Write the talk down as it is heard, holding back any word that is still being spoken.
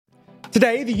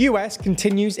Today, the US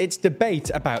continues its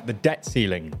debate about the debt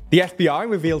ceiling. The FBI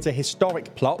reveals a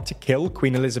historic plot to kill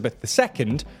Queen Elizabeth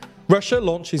II, Russia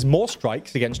launches more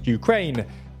strikes against Ukraine,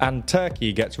 and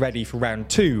Turkey gets ready for round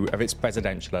 2 of its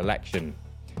presidential election.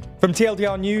 From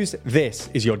TLDR News, this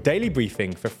is your daily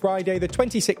briefing for Friday, the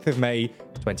 26th of May,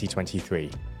 2023.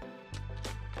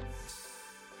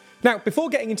 Now, before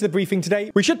getting into the briefing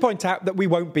today, we should point out that we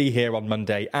won't be here on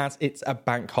Monday as it's a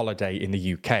bank holiday in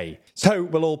the UK. So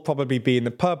we'll all probably be in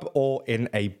the pub or in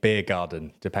a beer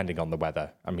garden, depending on the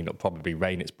weather. I mean, it'll probably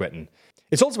rain, it's Britain.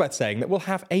 It's also worth saying that we'll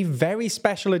have a very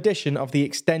special edition of the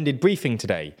extended briefing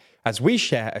today, as we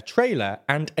share a trailer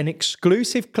and an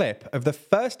exclusive clip of the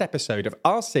first episode of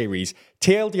our series,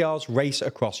 TLDR's Race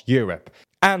Across Europe,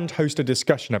 and host a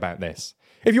discussion about this.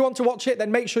 If you want to watch it,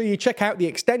 then make sure you check out the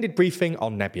extended briefing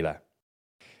on Nebula.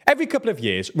 Every couple of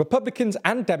years, Republicans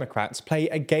and Democrats play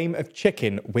a game of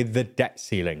chicken with the debt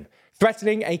ceiling,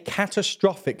 threatening a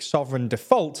catastrophic sovereign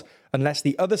default unless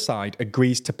the other side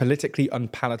agrees to politically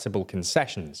unpalatable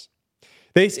concessions.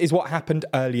 This is what happened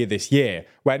earlier this year,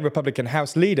 when Republican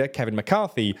House leader Kevin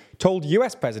McCarthy told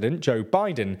US President Joe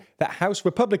Biden that House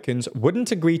Republicans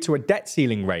wouldn't agree to a debt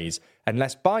ceiling raise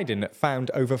unless Biden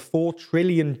found over $4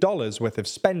 trillion worth of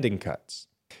spending cuts.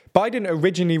 Biden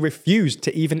originally refused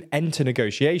to even enter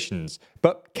negotiations,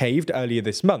 but caved earlier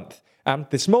this month, and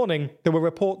this morning there were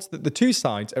reports that the two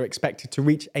sides are expected to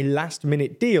reach a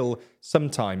last-minute deal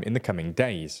sometime in the coming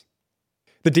days.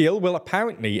 The deal will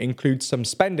apparently include some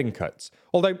spending cuts,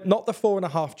 although not the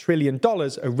 $4.5 trillion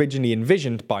originally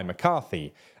envisioned by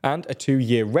McCarthy, and a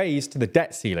 2-year raise to the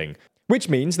debt ceiling, which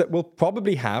means that we'll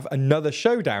probably have another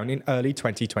showdown in early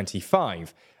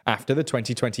 2025, after the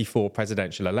 2024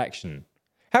 presidential election.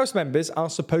 House members are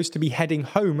supposed to be heading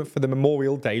home for the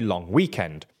Memorial Day long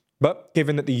weekend, but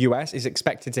given that the US is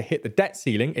expected to hit the debt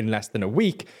ceiling in less than a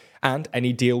week, and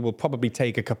any deal will probably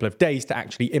take a couple of days to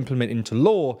actually implement into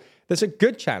law, there's a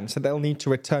good chance that they'll need to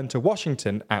return to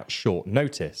Washington at short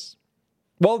notice.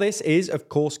 While this is, of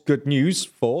course, good news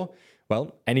for,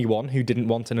 well, anyone who didn't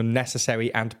want an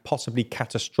unnecessary and possibly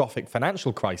catastrophic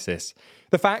financial crisis,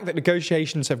 the fact that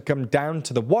negotiations have come down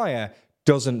to the wire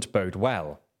doesn't bode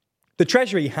well. The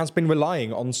Treasury has been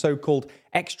relying on so-called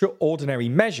extraordinary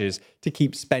measures to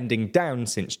keep spending down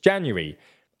since January,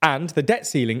 and the debt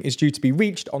ceiling is due to be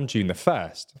reached on June the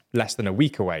 1st, less than a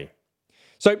week away.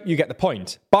 So you get the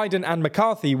point. Biden and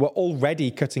McCarthy were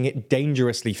already cutting it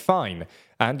dangerously fine,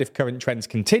 and if current trends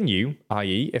continue,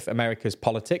 i.e. if America's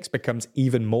politics becomes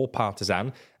even more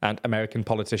partisan and American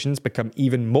politicians become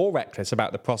even more reckless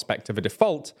about the prospect of a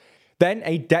default, then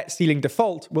a debt ceiling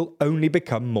default will only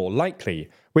become more likely,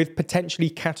 with potentially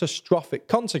catastrophic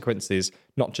consequences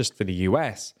not just for the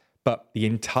US, but the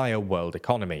entire world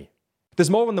economy. There's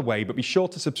more on the way, but be sure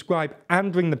to subscribe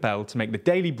and ring the bell to make the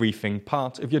daily briefing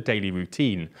part of your daily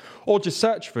routine, or just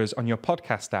search for us on your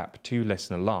podcast app to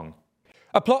listen along.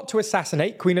 A plot to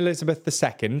assassinate Queen Elizabeth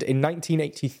II in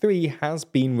 1983 has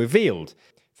been revealed,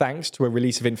 thanks to a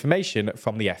release of information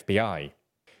from the FBI.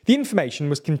 The information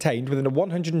was contained within a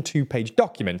 102-page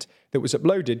document that was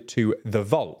uploaded to The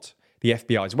Vault, the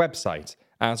FBI's website,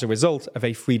 as a result of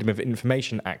a Freedom of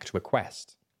Information Act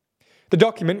request. The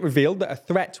document revealed that a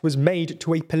threat was made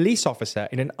to a police officer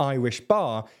in an Irish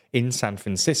bar in San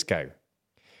Francisco.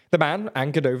 The man,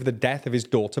 angered over the death of his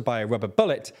daughter by a rubber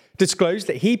bullet, disclosed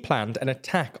that he planned an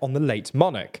attack on the late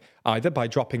monarch, either by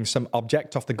dropping some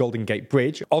object off the Golden Gate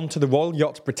Bridge onto the Royal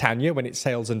Yacht Britannia when it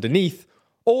sails underneath,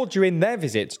 or during their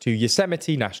visit to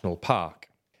Yosemite National Park.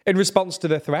 In response to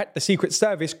the threat, the Secret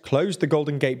Service closed the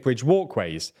Golden Gate Bridge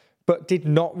walkways, but did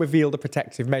not reveal the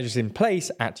protective measures in place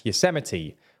at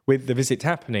Yosemite, with the visit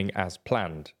happening as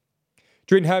planned.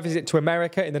 During her visit to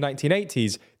America in the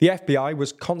 1980s, the FBI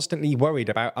was constantly worried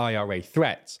about IRA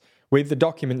threats, with the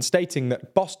document stating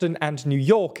that Boston and New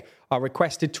York are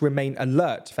requested to remain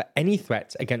alert for any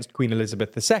threat against Queen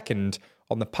Elizabeth II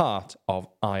on the part of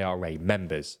IRA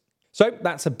members. So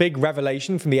that's a big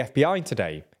revelation from the FBI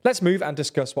today. Let's move and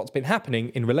discuss what's been happening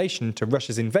in relation to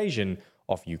Russia's invasion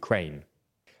of Ukraine.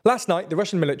 Last night, the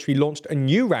Russian military launched a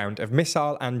new round of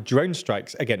missile and drone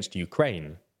strikes against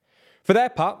Ukraine. For their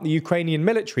part, the Ukrainian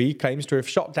military claims to have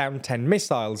shot down 10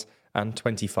 missiles and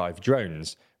 25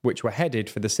 drones, which were headed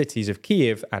for the cities of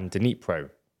Kyiv and Dnipro.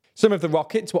 Some of the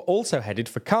rockets were also headed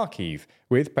for Kharkiv,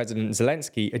 with President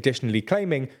Zelensky additionally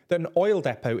claiming that an oil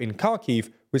depot in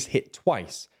Kharkiv was hit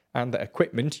twice, and that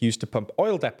equipment used to pump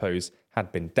oil depots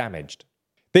had been damaged.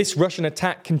 This Russian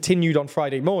attack continued on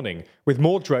Friday morning, with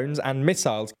more drones and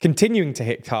missiles continuing to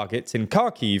hit targets in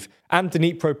Kharkiv and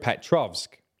Dnipropetrovsk.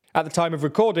 At the time of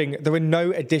recording, there were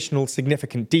no additional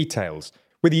significant details,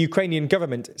 with the Ukrainian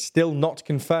government still not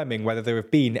confirming whether there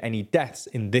have been any deaths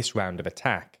in this round of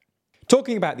attack.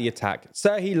 Talking about the attack,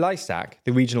 Serhiy Lysak,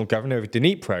 the regional governor of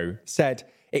Dnipro, said,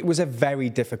 "It was a very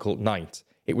difficult night.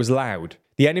 It was loud.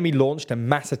 The enemy launched a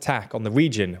mass attack on the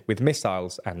region with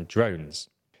missiles and drones."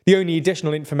 The only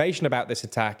additional information about this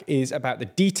attack is about the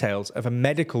details of a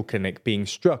medical clinic being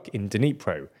struck in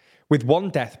Dnipro, with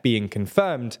 1 death being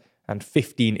confirmed and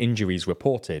 15 injuries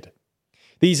reported.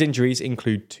 These injuries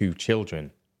include 2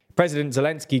 children. President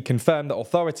Zelensky confirmed that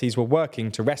authorities were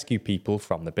working to rescue people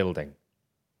from the building.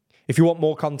 If you want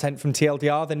more content from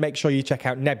TLDR, then make sure you check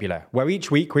out Nebula, where each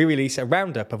week we release a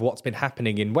roundup of what's been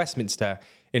happening in Westminster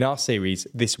in our series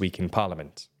This Week in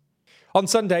Parliament. On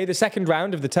Sunday, the second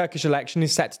round of the Turkish election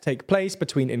is set to take place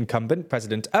between incumbent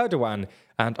President Erdogan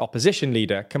and opposition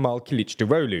leader Kemal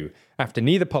Kılıçdaroğlu, after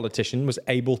neither politician was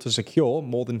able to secure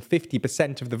more than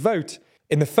 50% of the vote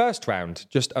in the first round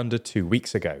just under 2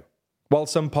 weeks ago. While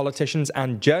some politicians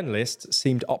and journalists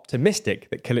seemed optimistic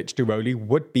that Kılıçdaroğlu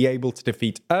would be able to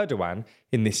defeat Erdogan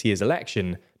in this year's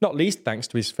election, not least thanks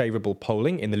to his favourable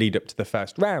polling in the lead-up to the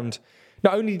first round,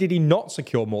 not only did he not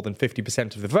secure more than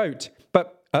 50% of the vote,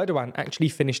 but Erdogan actually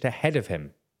finished ahead of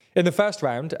him. In the first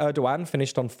round, Erdogan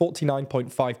finished on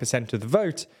 49.5% of the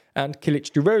vote, and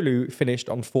Kılıçdaroğlu finished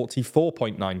on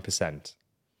 44.9%.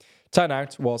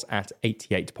 Turnout was at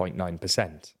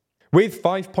 88.9%. With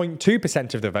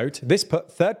 5.2% of the vote, this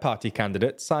put third-party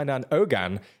candidate Sinan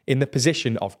Ogan in the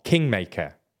position of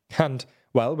kingmaker. And,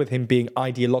 well, with him being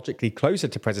ideologically closer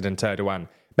to President Erdogan,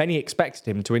 many expected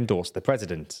him to endorse the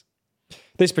president.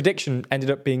 This prediction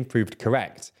ended up being proved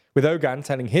correct, with Ogan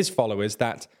telling his followers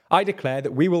that, "I declare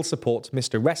that we will support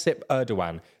Mr. Recep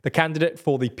Erdogan, the candidate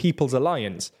for the People's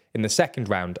Alliance, in the second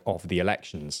round of the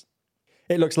elections."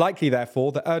 It looks likely,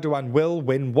 therefore, that Erdogan will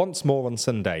win once more on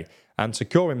Sunday and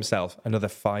secure himself another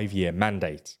 5-year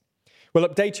mandate. We'll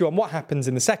update you on what happens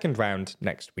in the second round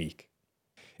next week.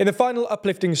 In the final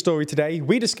uplifting story today,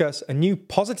 we discuss a new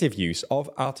positive use of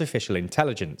artificial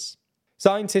intelligence.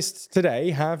 Scientists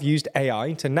today have used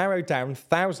AI to narrow down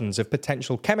thousands of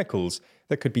potential chemicals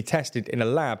that could be tested in a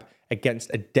lab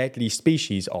against a deadly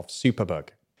species of superbug.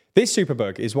 This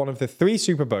superbug is one of the 3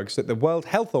 superbugs that the World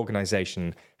Health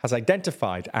Organization has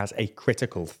identified as a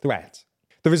critical threat.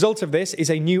 The result of this is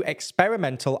a new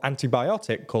experimental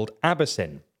antibiotic called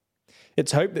Abacin.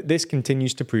 It's hoped that this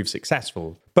continues to prove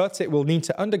successful, but it will need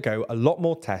to undergo a lot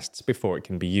more tests before it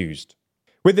can be used.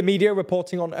 With the media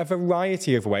reporting on a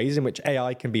variety of ways in which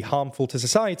AI can be harmful to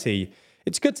society,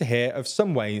 it's good to hear of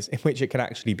some ways in which it can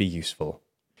actually be useful.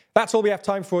 That's all we have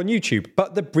time for on YouTube,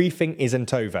 but the briefing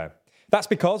isn't over. That's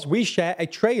because we share a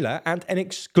trailer and an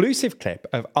exclusive clip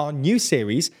of our new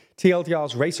series,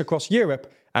 TLDR's Race Across Europe,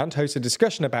 and host a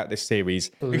discussion about this series.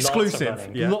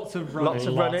 Exclusive. Lots of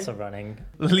running. Lots of running.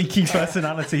 Leaky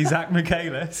personality, Zach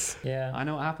Michaelis. Yeah. I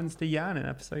know what happens to Jan in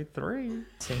episode 3.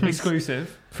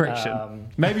 Exclusive. Friction.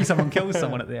 Maybe someone kills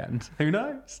someone at the end. Who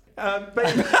knows?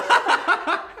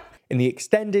 In the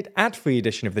extended ad-free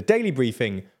edition of the Daily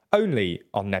Briefing, only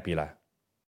on Nebula.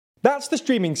 That's the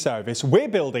streaming service we're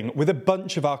building with a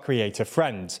bunch of our creator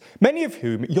friends, many of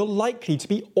whom you're likely to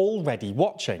be already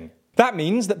watching. That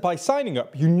means that by signing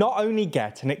up, you not only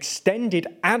get an extended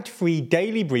ad-free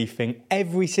daily briefing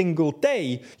every single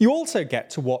day, you also get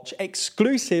to watch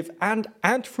exclusive and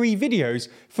ad-free videos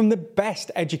from the best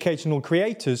educational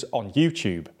creators on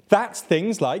YouTube. That's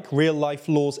things like Real Life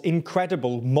Law's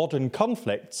incredible Modern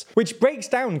Conflicts, which breaks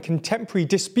down contemporary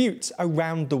disputes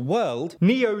around the world,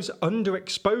 Neo's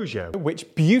Underexposure,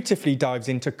 which beautifully dives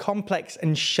into complex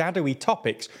and shadowy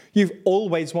topics you've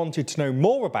always wanted to know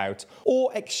more about,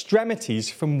 or Extremities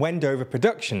from Wendover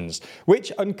Productions, which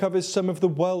uncovers some of the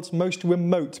world's most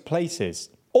remote places.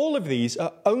 All of these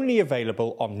are only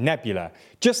available on Nebula,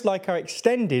 just like our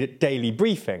extended daily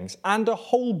briefings and a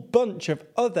whole bunch of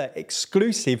other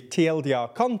exclusive TLDR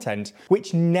content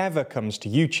which never comes to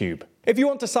YouTube. If you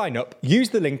want to sign up, use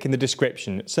the link in the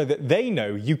description so that they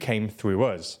know you came through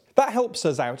us. That helps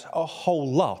us out a whole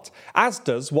lot, as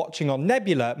does watching on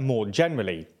Nebula more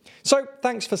generally. So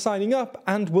thanks for signing up,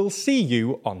 and we'll see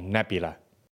you on Nebula.